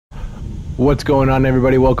What's going on,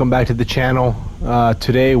 everybody? Welcome back to the channel.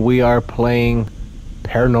 Today we are playing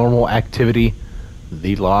Paranormal Activity,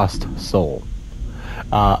 The Lost Soul.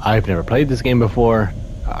 I've never played this game before.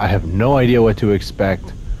 I have no idea what to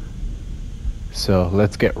expect. So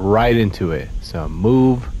let's get right into it. So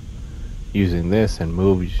move using this and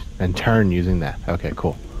move and turn using that. Okay,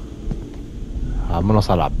 cool. Vámonos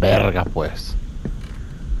a la verga, pues.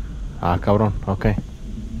 Ah, cabrón. Okay.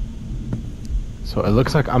 So it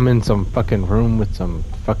looks like I'm in some fucking room with some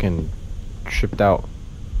fucking tripped out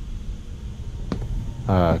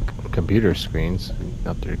computer screens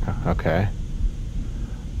up there. Okay.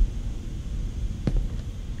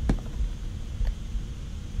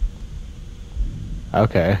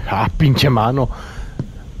 Okay. Ah, pinche mano.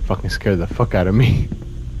 Fucking scared the fuck out of me.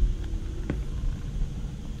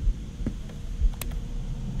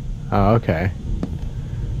 Oh, okay.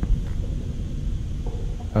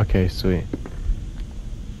 Okay, sweet.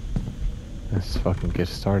 Let's fucking get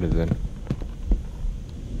started then.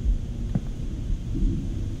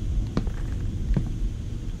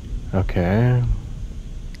 Okay.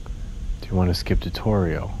 Do you want to skip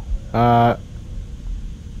tutorial? For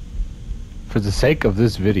the sake of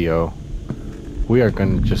this video, we are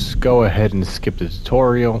gonna just go ahead and skip the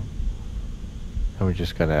tutorial, and we're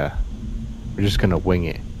just gonna wing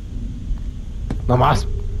it. No más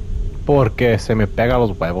porque se me pega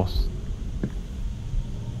los huevos.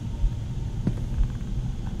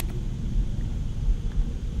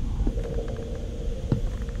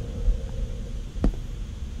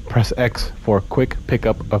 Press X for quick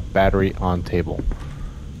pickup of battery on table.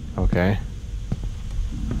 Okay.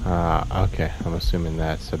 Okay, I'm assuming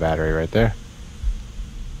that's the battery right there.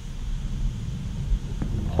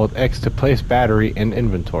 Hold X to place battery in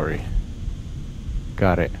inventory.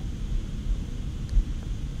 Got it.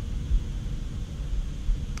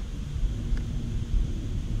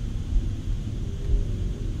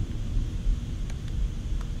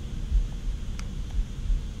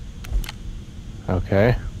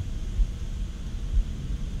 Okay.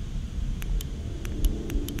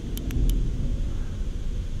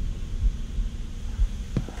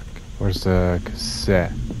 Where's the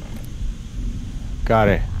cassette? Got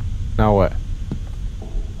it. Now what?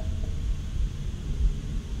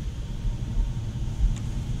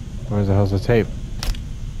 Where's the hell's the tape?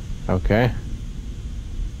 Okay.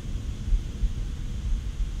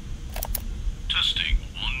 Testing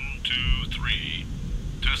 1, 2, 3.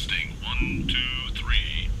 Testing 1, 2,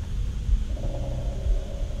 3.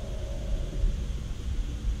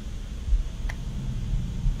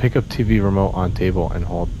 Pick up TV remote on table and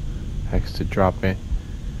hold X to drop it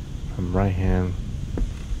from right hand.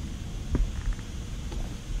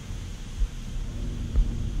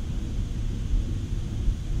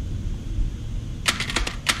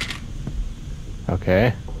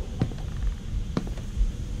 Okay.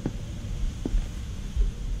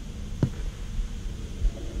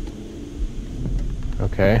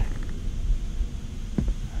 Okay.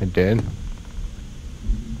 I did.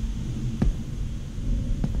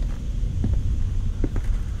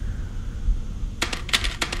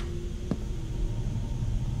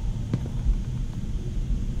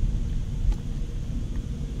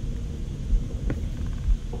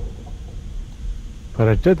 But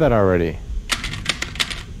I did that already.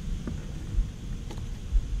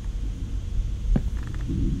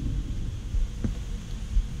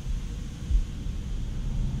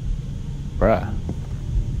 Bruh.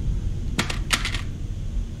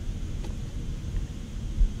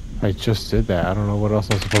 I just did that. I don't know what else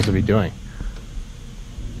I'm supposed to be doing.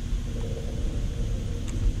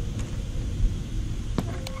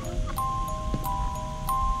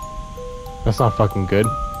 That's not fucking good.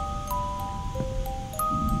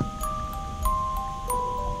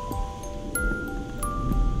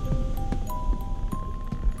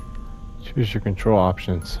 Choose your control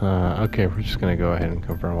options. Okay, we're just gonna go ahead and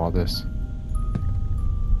confirm all this.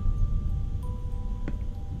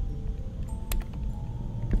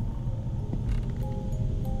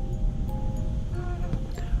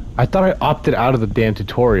 I thought I opted out of the damn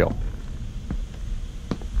tutorial.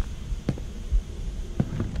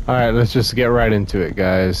 Alright, let's just get right into it,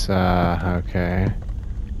 guys. Okay.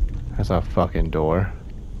 That's a fucking door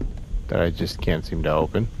that I just can't seem to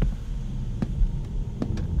open.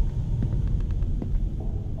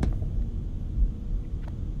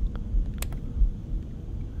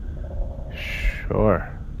 Sure.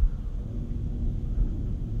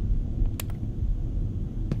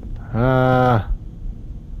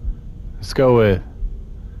 Let's go with...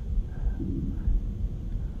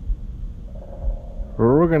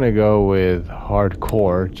 We're gonna go with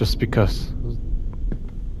hardcore, just because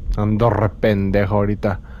ando re pendejo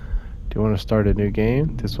ahorita. Do you want to start a new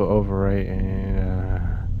game? This will overwrite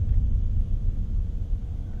and...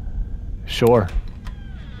 Sure.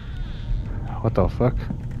 What the fuck?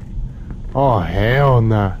 Oh, hell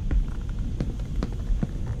nah.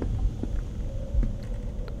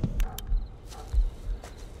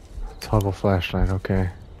 Toggle flashlight, okay.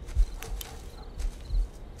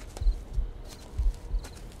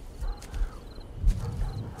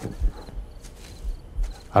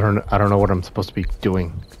 I don't know what I'm supposed to be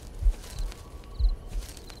doing.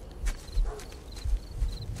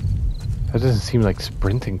 That doesn't seem like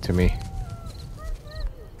sprinting to me.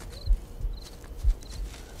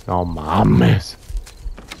 No mames.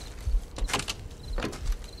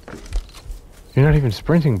 You're not even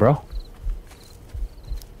sprinting, bro.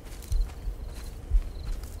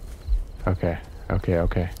 Okay, okay,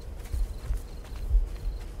 okay.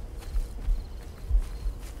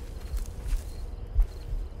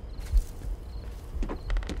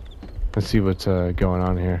 Let's see what's going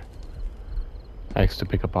on here. X to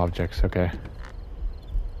pick up objects, okay.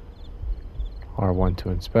 R1 to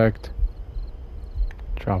inspect.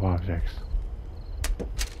 Drop objects.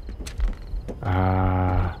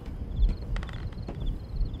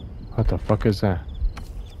 What the fuck is that?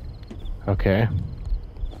 Okay.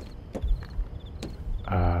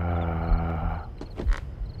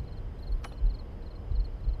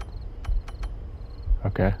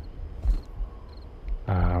 Okay.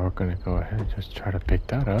 We're gonna go ahead and just try to pick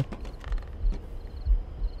that up.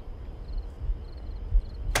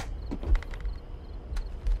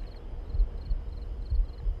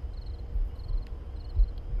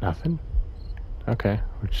 Nothing? Okay,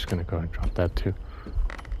 we're just gonna go ahead and drop that too.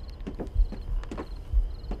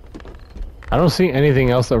 I don't see anything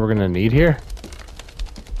else that we're gonna need here.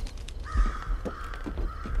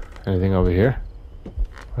 Anything over here?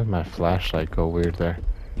 Why did my flashlight go weird there?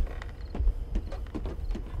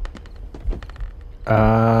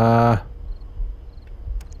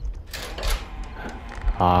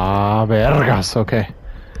 Vergas, okay.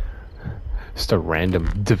 Just a random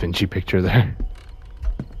Da Vinci picture there.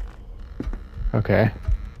 Okay.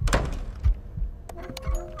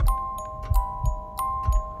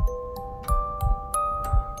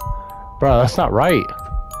 Bro, that's not right.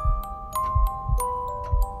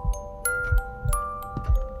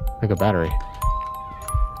 Like a battery.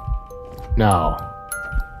 No.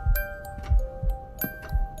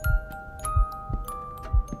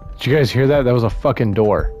 Did you guys hear that? That was a fucking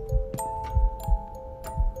door.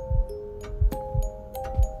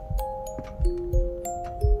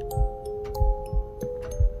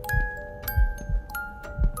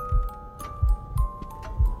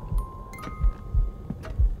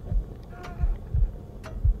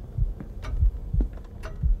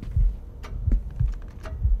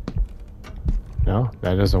 No,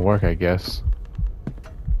 that doesn't work, I guess.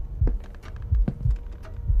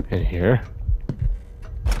 In here?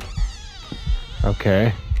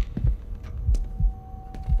 Okay.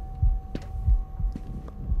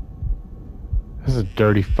 This is a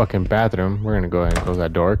dirty fucking bathroom. We're gonna go ahead and close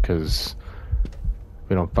that door because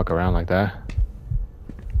we don't fuck around like that.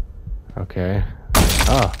 Okay.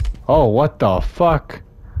 Oh. Oh, what the fuck?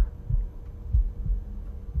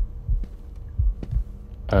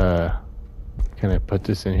 Can I put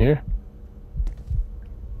this in here?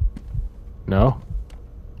 No?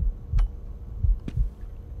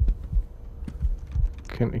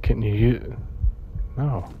 Can you use...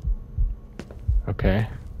 No. Okay.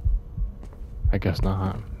 I guess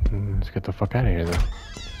not. Let's get the fuck out of here then.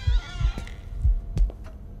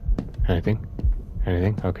 Anything?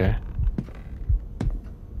 Anything? Okay.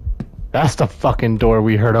 That's the fucking door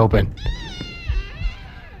we heard open.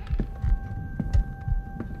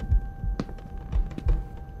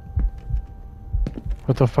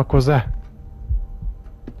 What the fuck was that?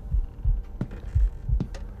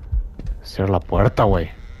 Cierra la puerta, güey.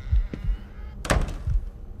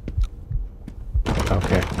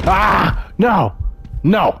 Okay. Ah! No!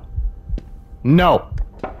 No! No!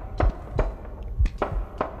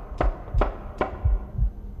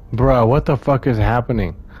 Bro, what the fuck is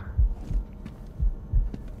happening?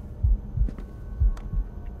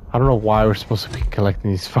 I don't know why we're supposed to be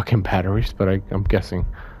collecting these fucking batteries, but I'm guessing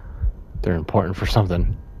they're important for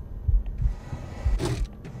something.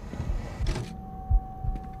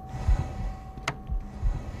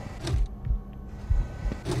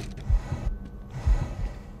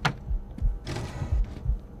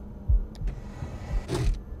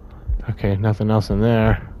 Okay, nothing else in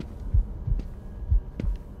there.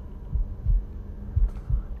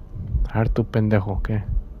 Harto pendejo, okay.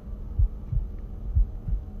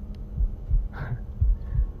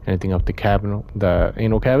 Anything up the cabinet, the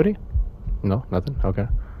anal cavity? No, nothing. Okay.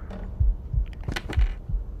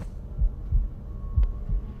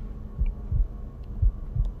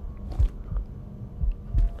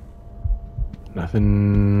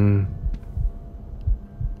 Nothing.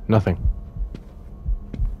 Nothing.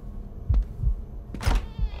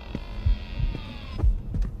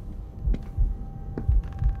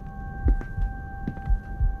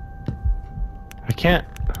 I can't.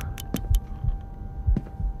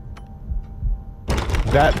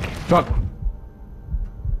 That fuck.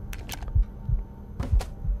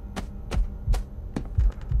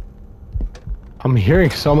 I'm hearing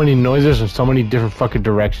so many noises from so many different fucking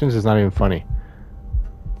directions, it's not even funny.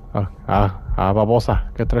 Oh,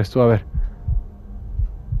 babosa, ¿qué traes tú a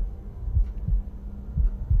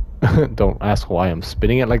ver? Don't ask why I'm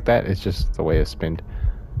spinning it like that, it's just the way it's spinned.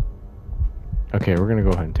 Okay, we're gonna go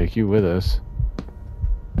ahead and take you with us.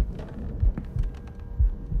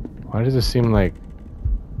 Why does it seem like...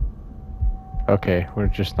 Okay, we're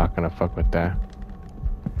just not gonna fuck with that.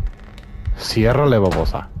 Ciérrale,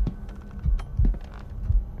 babosa.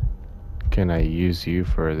 Can I use you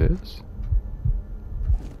for this?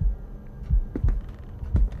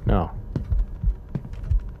 No.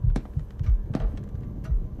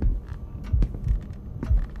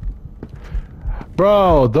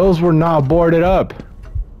 Bro, those were not boarded up.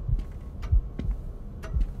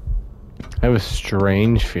 I have a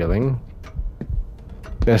strange feeling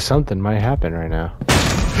that something might happen right now.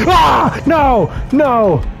 Ah! No!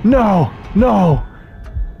 No! No! No!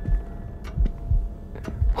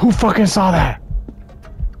 Who fucking saw that?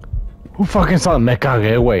 Who fucking saw that? Me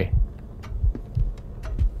cagué, güey.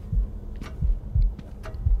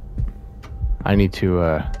 I need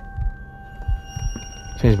to,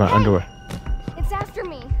 change my underwear. It's after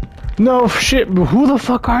me. No shit, who the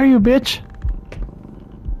fuck are you, bitch?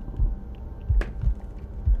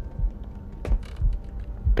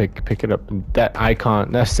 Pick it up. That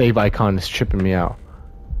icon, that save icon is tripping me out.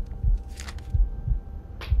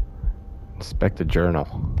 Inspect the journal.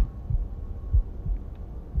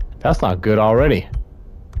 That's not good already.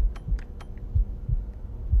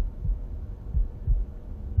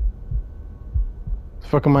 What the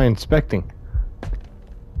fuck am I inspecting?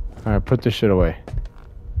 Alright, put this shit away.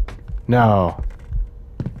 No.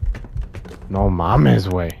 No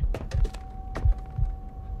mames, way.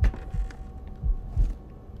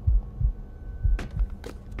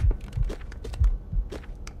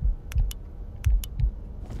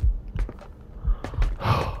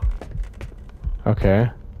 Okay.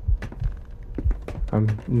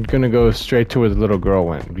 I'm gonna go straight to where the little girl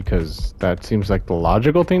went because that seems like the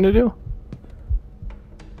logical thing to do.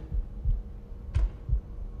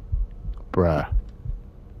 Bruh.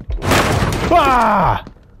 Ah!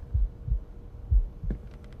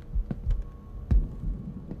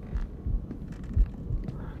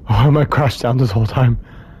 Why am I crashed down this whole time?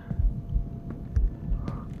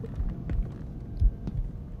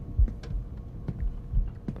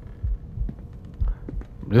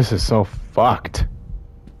 This is so fucked.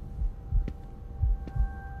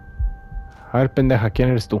 A ver, pendeja, ¿quién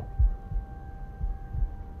eres tú?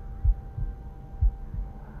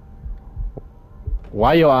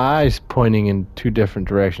 Why are your eyes pointing in two different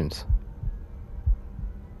directions?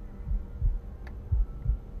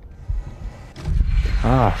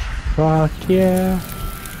 Ah, fuck yeah.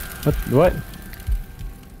 What?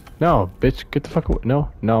 No, bitch, get the fuck away. No,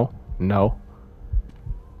 no, no.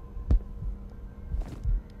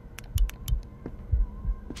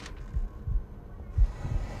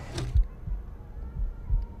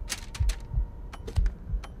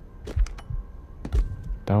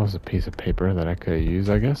 That was a piece of paper that I could have used,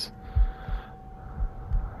 I guess.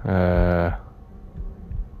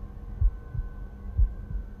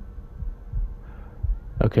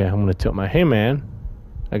 Okay, I'm gonna tilt my... Hey man,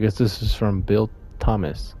 I guess this is from Bill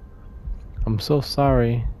Thomas. I'm so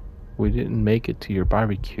sorry we didn't make it to your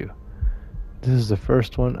barbecue. This is the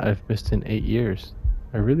first one I've missed in 8 years.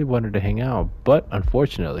 I really wanted to hang out, but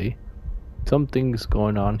unfortunately, something's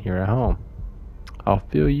going on here at home. I'll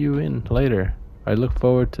fill you in later. I look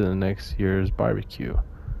forward to the next year's barbecue.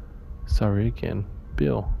 Sorry again,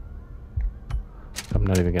 Bill. I'm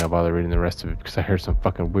not even gonna bother reading the rest of it because I heard some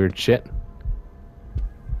fucking weird shit.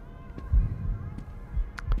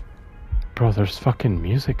 Bro, there's fucking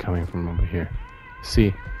music coming from over here.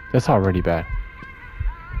 See, that's already bad.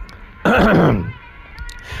 I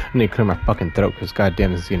need to clear my fucking throat because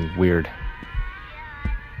goddamn this is getting weird.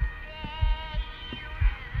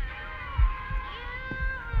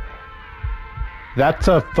 That's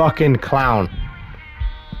a fucking clown.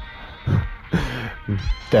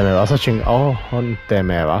 Te me vas a ching... Oh, te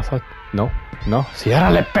me vas a... No, no.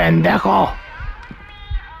 Ciérrale, pendejo.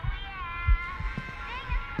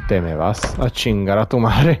 Te me vas a chingar a tu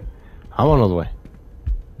madre. Vámonos, güey.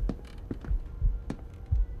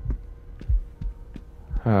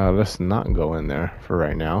 Let's not go in there for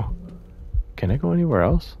right now. Can I go anywhere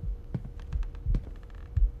else?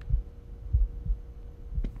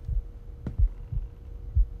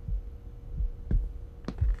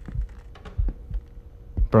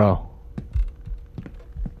 Bro.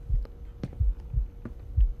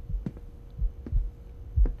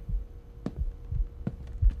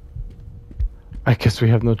 I guess we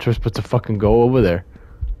have no choice but to fucking go over there.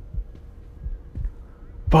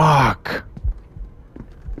 Fuck.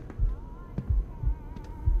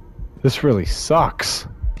 This really sucks.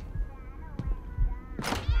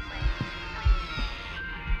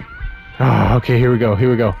 Ah, okay, here we go, here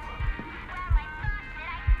we go.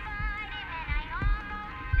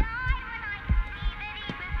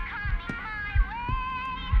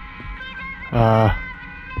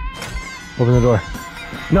 Open the door.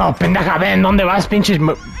 No, pendeja, ven, ¿dónde vas, pinches?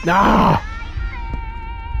 Ah!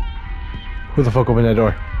 Who the fuck opened that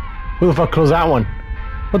door? Who the fuck closed that one?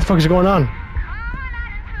 What the fuck is going on?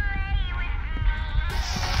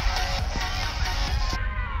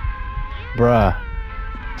 Bruh.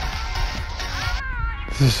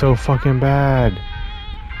 This is so fucking bad.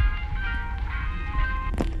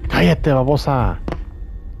 Cállate, babosa.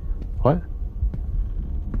 What?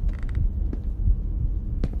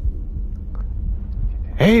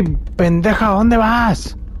 Hey, pendeja, ¿dónde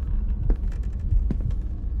vas?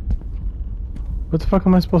 What the fuck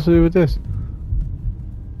am I supposed to do with this?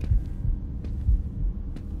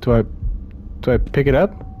 Do I pick it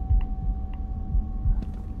up?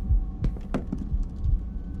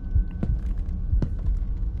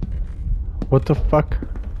 What the fuck?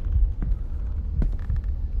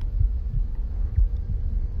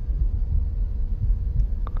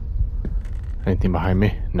 Anything behind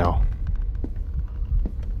me? No.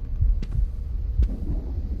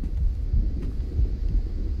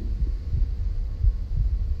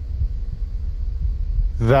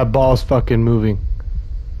 That ball's fucking moving.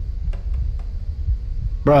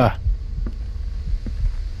 Bruh.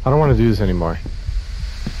 I don't want to do this anymore.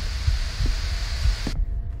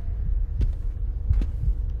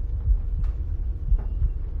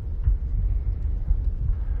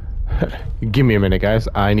 Give me a minute, guys.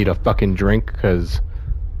 I need a fucking drink, cause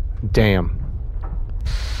damn.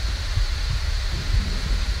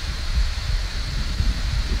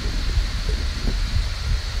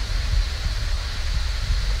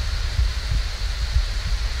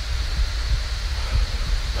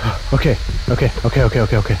 Okay.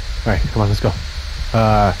 Alright, come on, let's go.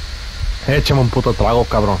 Échame un puto trago,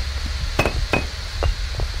 cabrón.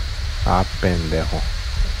 Ah, pendejo.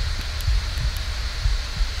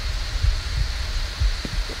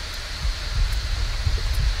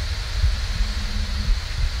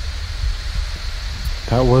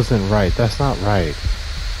 That wasn't right. That's not right.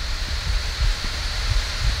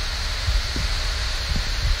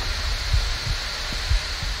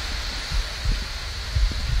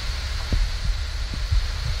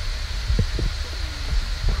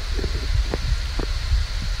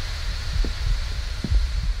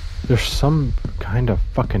 There's some kind of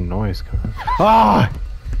fucking noise coming. Ah!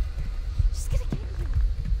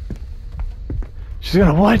 She's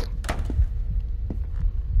gonna what?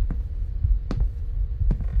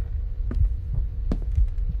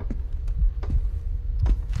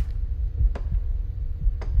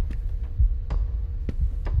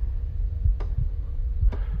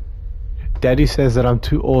 Daddy says that I'm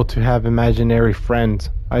too old to have imaginary friends.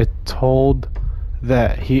 I told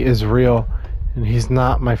that he is real and he's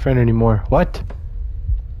not my friend anymore. What?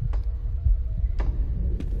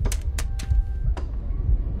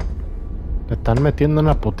 Le están metiendo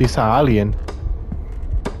una putiza a alguien.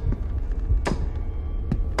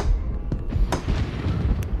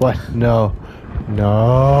 What? No.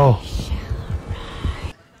 No.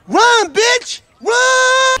 Run, bitch!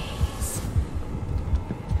 Run!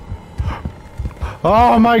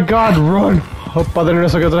 Oh my God, run! Oh, Padre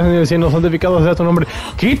nuestro que estás en el cielo, santificado sea tu nombre.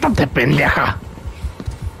 ¡Quítate, pendeja!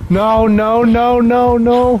 No, no, no, no,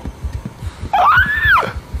 no.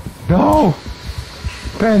 No.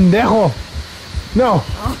 Pendejo. No,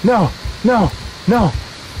 no, no, no.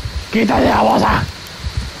 Quítate la bolsa.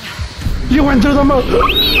 You went through the mouth.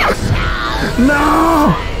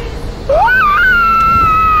 No.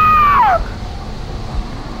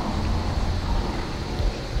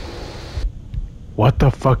 What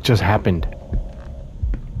the fuck just happened?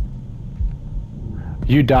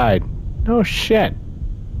 You died. No shit.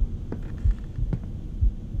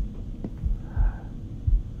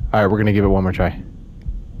 Alright, we're gonna give it one more try.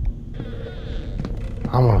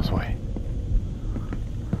 I'm on his way.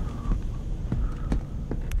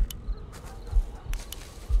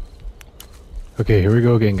 Okay, here we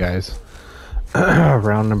go again, guys.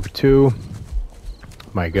 Round number 2.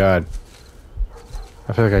 My god.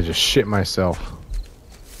 I feel like I just shit myself.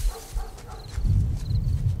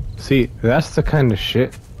 See, that's the kind of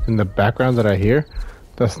shit in the background that I hear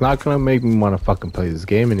that's not gonna make me want to fucking play this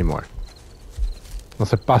game anymore. No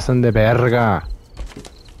se pasen de verga.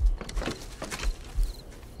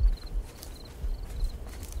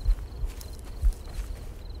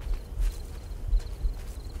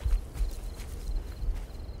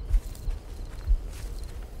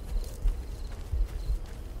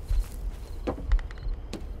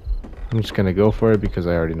 I'm just gonna go for it because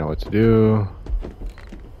I already know what to do.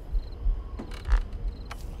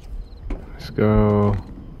 Let's go.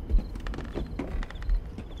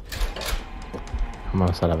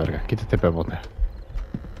 Vamos a la verga. Quítate, pebote.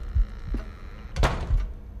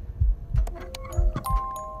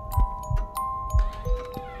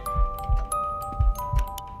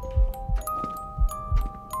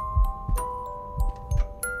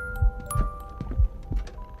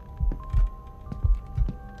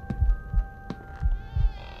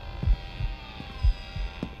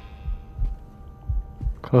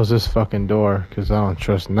 Close this fucking door, because I don't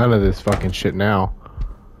trust none of this fucking shit now.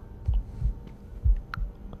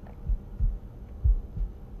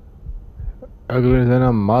 Uglier than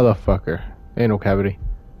a motherfucker. Ain't no cavity.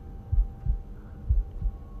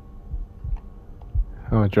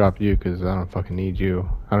 I'm gonna drop you, because I don't fucking need you.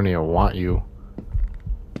 I don't even want you.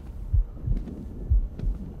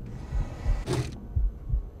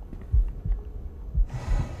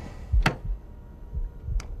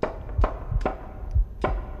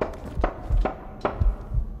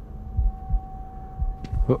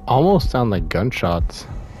 Almost sound like gunshots.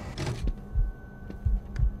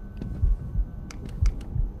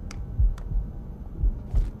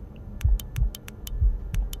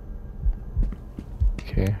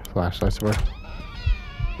 Okay, flashlights work.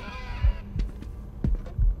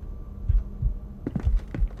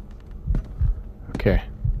 Okay.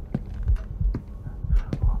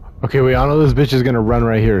 Okay, we all know this bitch is gonna run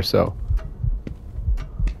right here, so.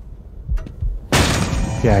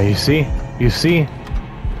 Yeah, you see? You see?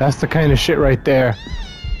 That's the kind of shit right there.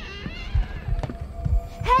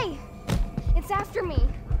 Hey! It's after me.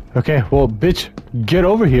 Okay, well, bitch, get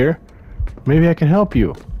over here. Maybe I can help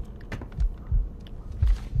you.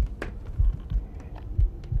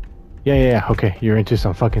 Yeah, okay, you're into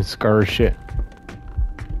some fucking scar shit.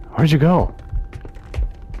 Where'd you go?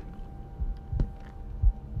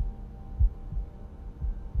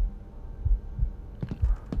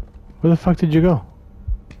 Where the fuck did you go?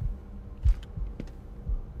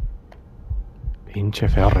 Pinche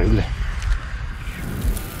feo horrible.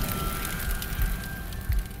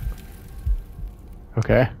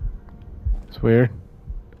 Okay. It's weird.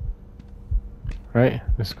 Right?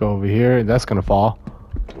 Let's go over here. That's gonna fall.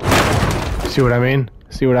 See what I mean?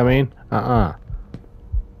 See what I mean?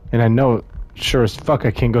 And I know, sure as fuck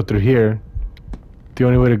I can't go through here. The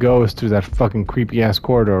only way to go is through that fucking creepy ass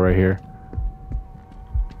corridor right here.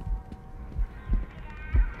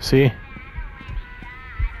 See?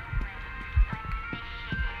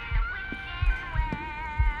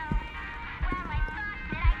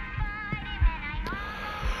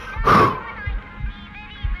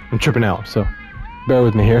 I'm tripping out, so bear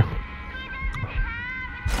with me here.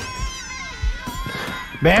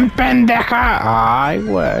 Ven pendeja! Ay,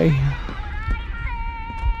 güey.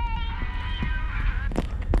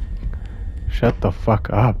 Shut the fuck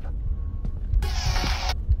up.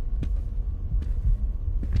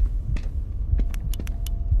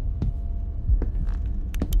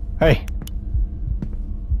 Hey.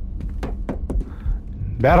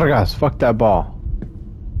 Vergas, fuck that ball.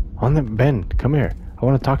 Ben, come here. I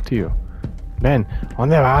want to talk to you. Ben,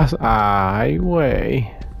 ¿dónde vas? Ay,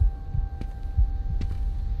 güey.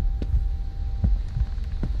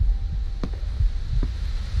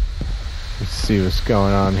 Let's see what's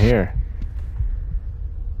going on here.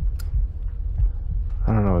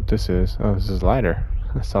 I don't know what this is. Oh, this is a lighter.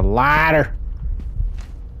 That's a lighter.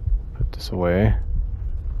 Put this away.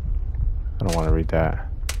 I don't want to read that.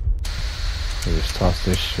 Let me just toss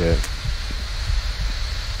this shit.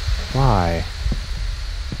 Why?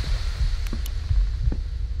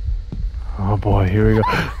 Oh boy, here we go.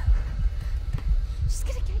 She's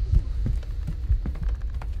gonna get you.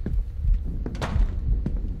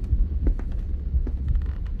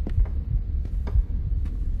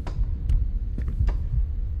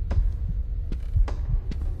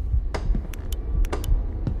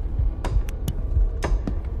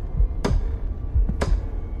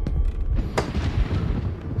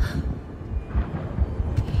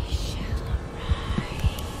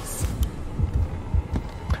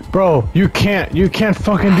 Bro, you can't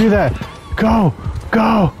fucking do that. Go!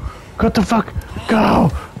 Go! What the fuck? Go!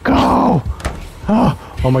 Go!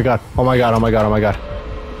 Oh my god. Oh my god. Oh my god. Oh my god.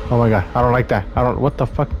 Oh my god. I don't like that. I don't. What the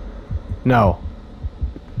fuck? No.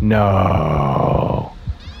 No.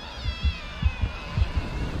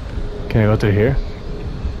 Can I go through here?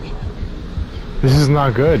 This is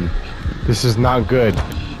not good. This is not good.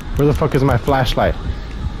 Where the fuck is my flashlight?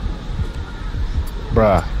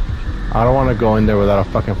 Bruh. I don't want to go in there without a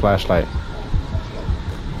fucking flashlight.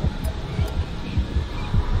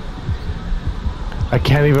 I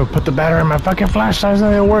can't even put the battery in my fucking flashlight. It's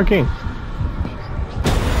not even working.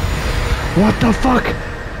 What the fuck?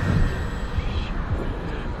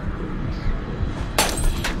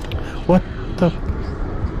 What the...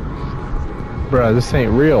 Bruh, this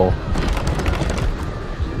ain't real.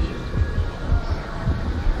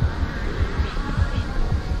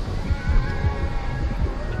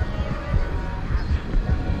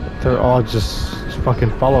 They're all just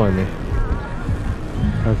fucking following me.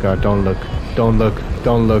 Oh god, don't look. Don't look.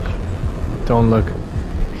 Don't look. Don't look.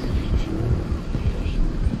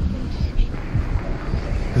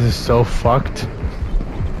 This is so fucked.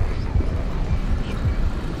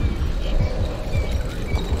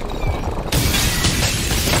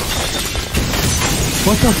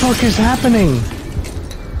 What the fuck is happening?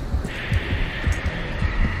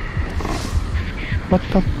 What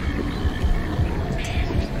the...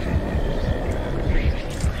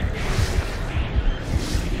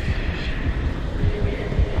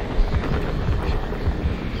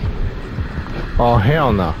 Oh,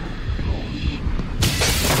 hell no.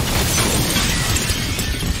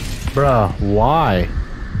 Bruh, why?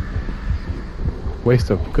 Waste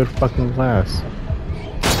of good fucking glass.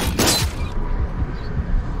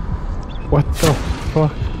 What the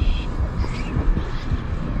fuck?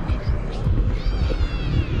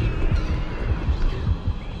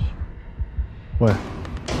 What?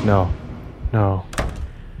 No. No.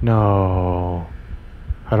 No.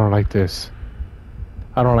 I don't like this.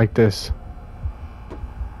 I don't like this.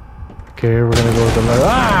 Okay, we're gonna go with the letter.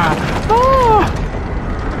 Ah! Ah!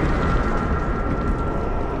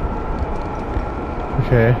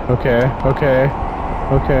 Okay, okay, okay,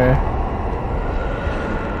 okay.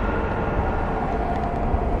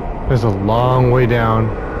 There's a long way down.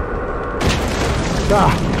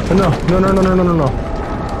 Ah! No, no, no, no, no, no, no, no.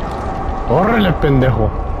 Órale, pendejo.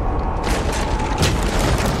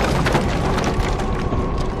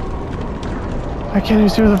 I can't even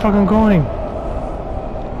see where the fuck I'm going.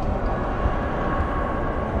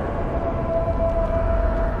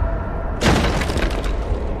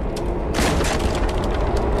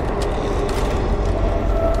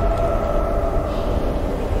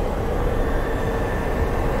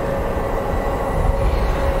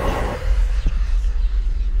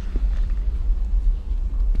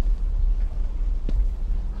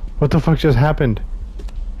 What the fuck just happened?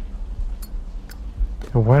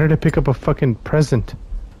 And why did I pick up a fucking present?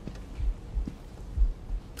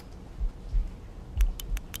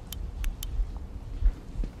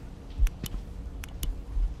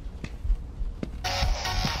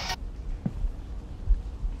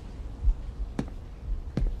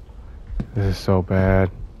 This is so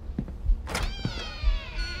bad.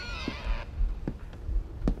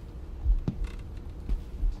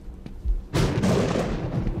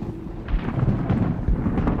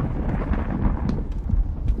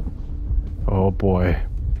 Oh boy.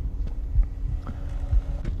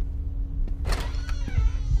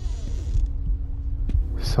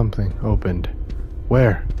 Something opened.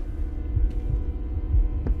 Where?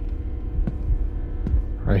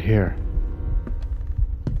 Right here.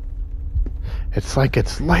 It's like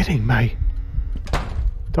it's lighting my...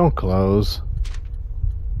 Don't close.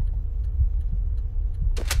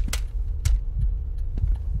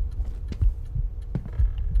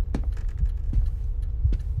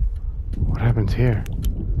 What happens here?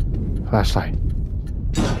 Flashlight.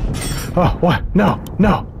 Oh, what? No,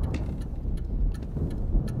 no!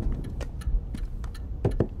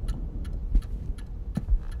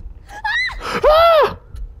 Ah!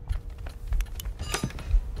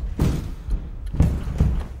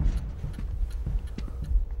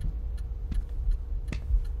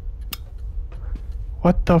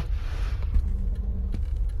 What the f...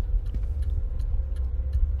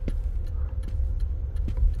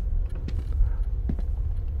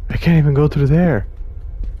 I can't even go through there.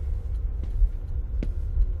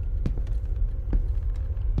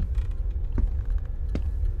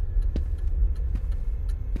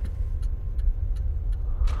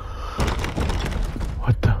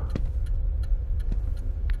 What the...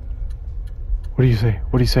 What do you say?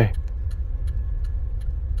 What do you say?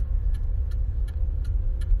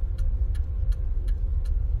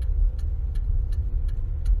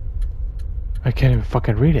 I can't even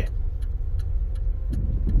fucking read it.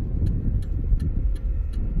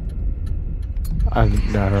 I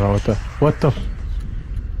don't know what the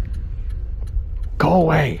go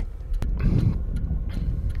away.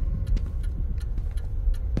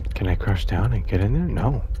 Can I crouch down and get in there?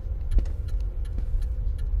 No.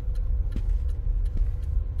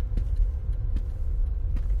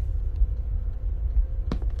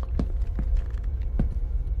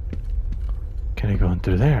 Can I go in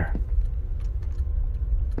through there?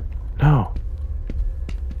 No.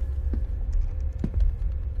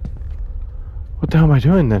 What the hell am I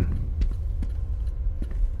doing then?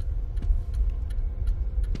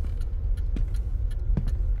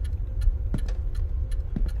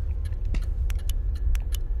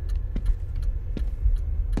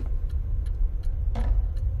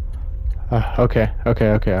 Okay.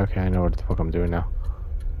 I know what the fuck I'm doing now.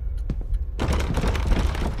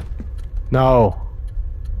 No.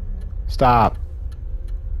 Stop.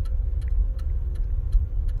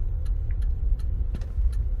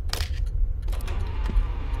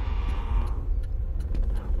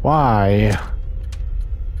 Why?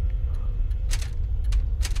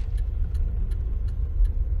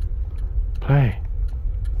 Play.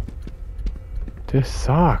 This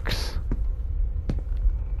sucks.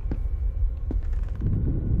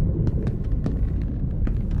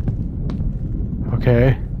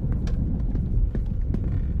 Okay.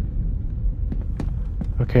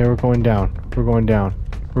 Okay, we're going down. We're going down.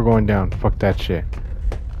 We're going down. Fuck that shit.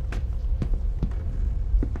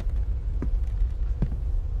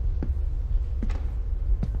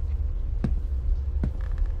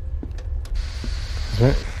 Is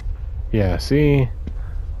it? Yeah, see?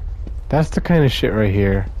 That's the kind of shit right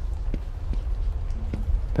here.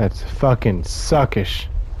 That's fucking suckish.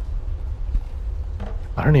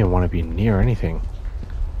 I don't even want to be near anything.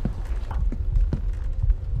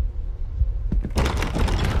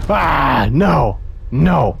 Ah, no,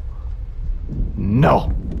 no,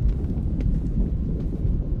 no.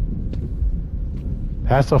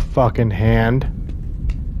 That's a fucking hand.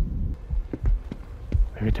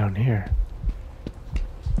 Maybe down here.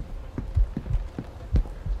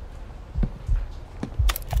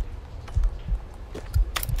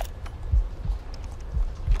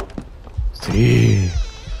 See.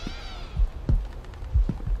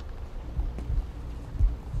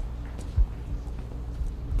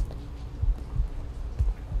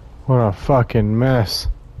 What a fucking mess.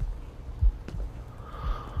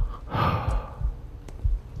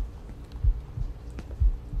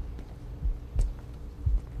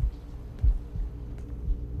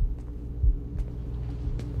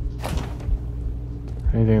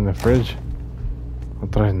 Anything in the fridge? No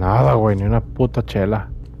traes nada, güey, ni una puta chela.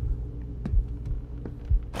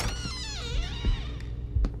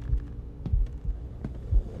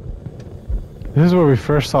 This is where we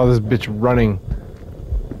first saw this bitch running.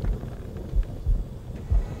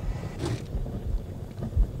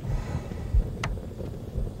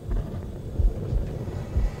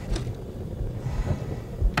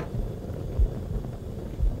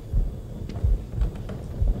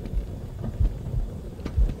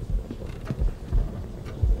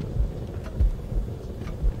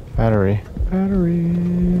 Battery.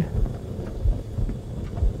 Battery.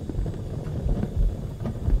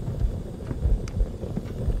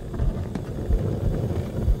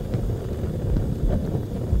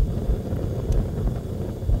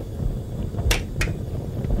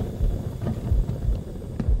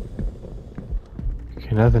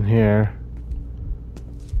 Okay, nothing here.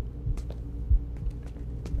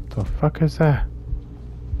 The fuck is that?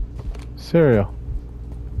 Cereal.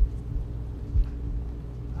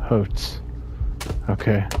 Oats.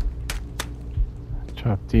 Okay.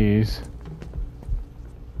 Chop these.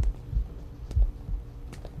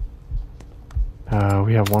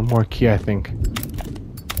 We have one more key, I think.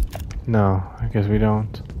 No, I guess we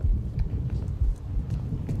don't.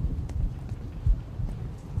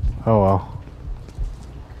 Oh well.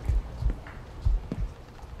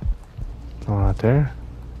 No, not there.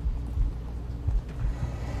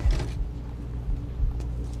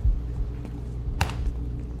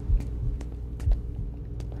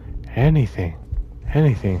 Anything.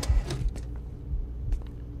 Anything.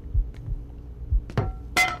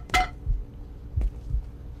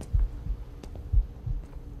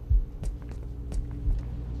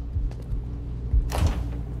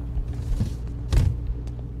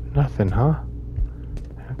 Nothing, huh?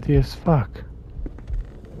 Empty as fuck.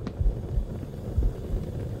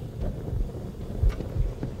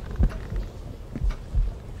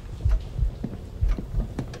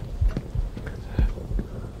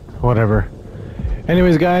 Whatever.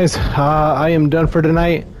 Anyways, guys, I am done for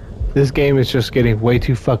tonight. This game is just getting way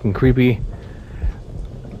too fucking creepy.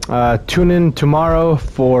 Tune in tomorrow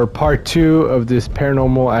for part 2 of this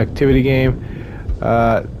Paranormal Activity game.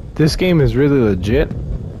 This game is really legit.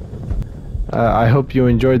 I hope you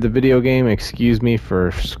enjoyed the video game. Excuse me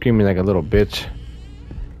for screaming like a little bitch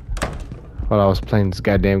while I was playing this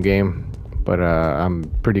goddamn game. But I'm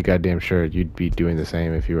pretty goddamn sure you'd be doing the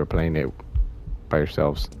same if you were playing it by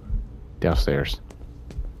yourselves downstairs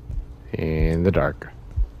in the dark.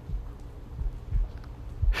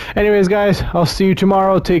 Anyways, guys, I'll see you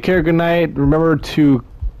tomorrow. Take care. Good night. Remember to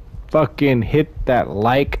fucking hit that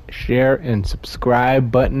like, share, and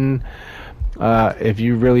subscribe button. If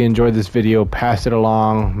you really enjoyed this video, pass it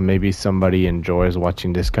along. Maybe somebody enjoys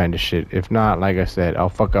watching this kind of shit. If not, like I said, I'll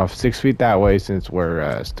fuck off 6 feet that way since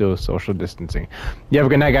we're still social distancing. You have a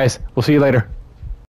good night, guys. We'll see you later.